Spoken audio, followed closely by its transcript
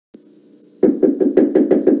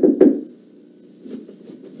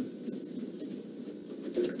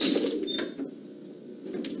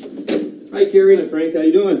Kerry. Hi, Frank. How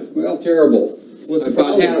you doing? Well, terrible. What's the I about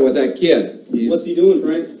problem? had it with that kid. What's he doing,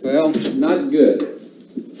 Frank? Well, not good.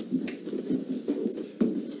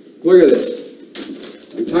 Look at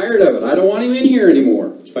this. I'm tired of it. I don't want him in here anymore.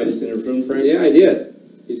 Did you find this in your room, Frank? Yeah, I did.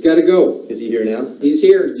 He's got to go. Is he here now? He's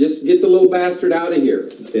here. Just get the little bastard out of here.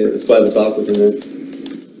 Okay, let's go have a talk with him then.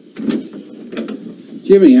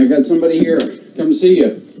 Jimmy, I got somebody here. Come see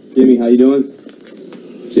you. Jimmy, how you doing?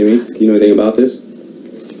 Jimmy, do you know anything about this?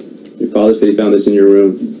 Your father said he found this in your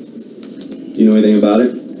room. Do you know anything about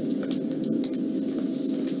it?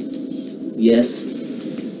 Yes.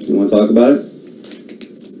 You want to talk about it?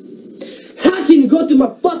 How can you go to my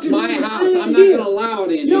fucking My room? house. I'm not going to allow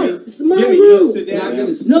it in No, here. it's my Jimmy, room. sit down.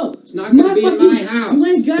 No, It's not going to be in my house. You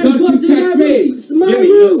ain't gotta Don't go you to touch my me. room. It's my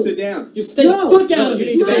Jimmy, room. sit down. You stay the fuck out of you it.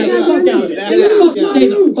 need to Stay back the up. fuck out of it. Back up. Stay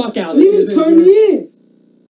the fuck out of Leave it. me turn me in.